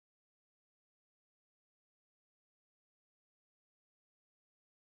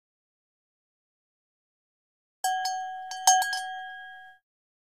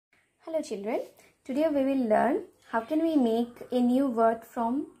Hello children, today we will learn how can we make a new word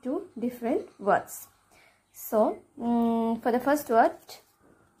from two different words. So, for the first word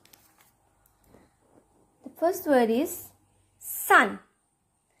is sun,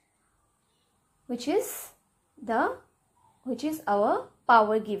 which is our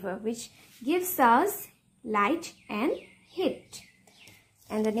power giver, which gives us light and heat.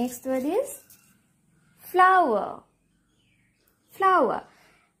 And the next word is flower.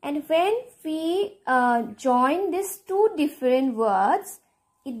 And when we join these two different words,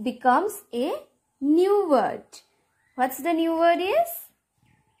 it becomes a new word. What's the new word is?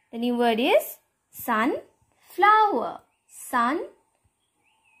 The new word is sunflower.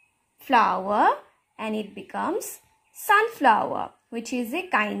 Sunflower, and it becomes sunflower, which is a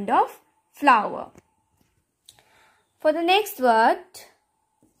kind of flower. For the next word,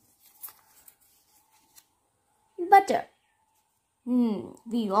 butter.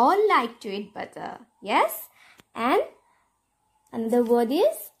 We all like to eat butter, yes? And another word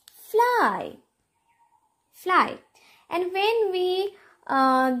is fly. And when we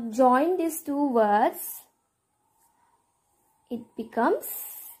join these two words, it becomes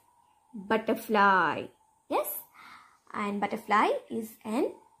butterfly, yes? And butterfly is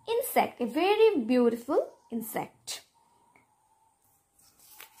an insect, a very beautiful insect.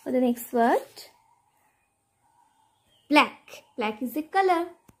 For the next word, black. Black is a color.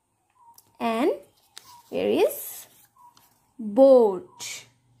 And here is boat.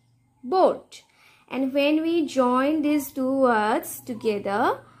 And when we join these two words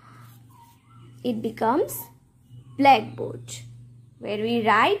together, it becomes blackboard, where we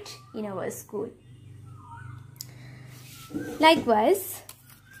write in our school. Likewise,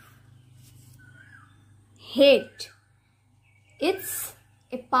 head. It's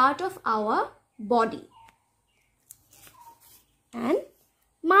a part of our body. And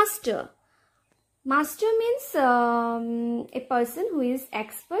master. Master means a person who is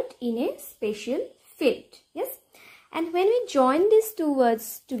expert in a special field. Yes. And when we join these two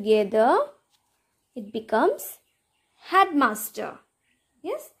words together, it becomes headmaster.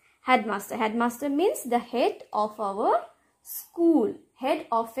 Yes. Headmaster. Headmaster means the head of our school. Head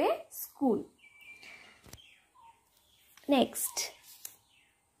of a school. Next.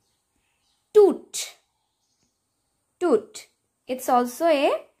 Toot. It's also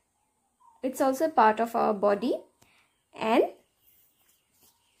a part of our body. And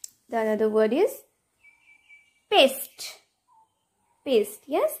the another word is paste,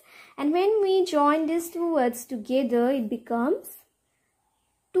 yes? And when we join these two words together, it becomes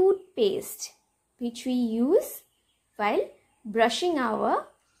toothpaste, which we use while brushing our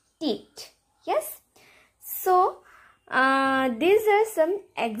teeth, yes? So these are some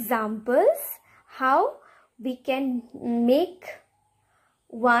examples how we can make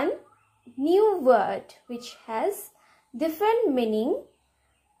one new word which has different meaning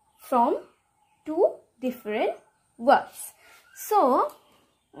from two different words. So,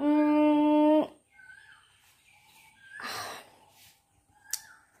 I'm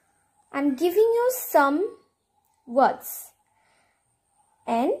giving you some words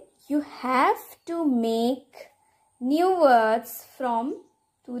and you have to make new words from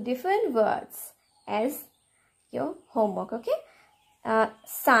two different words as your homework, okay?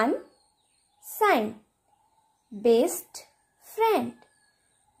 Sun, sign. Best friend.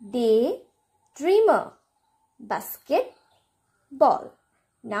 Day, dreamer. Basket, ball.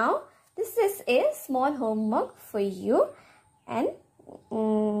 Now, this is a small homework for you, and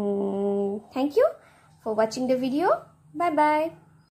thank you for watching the video. Bye bye.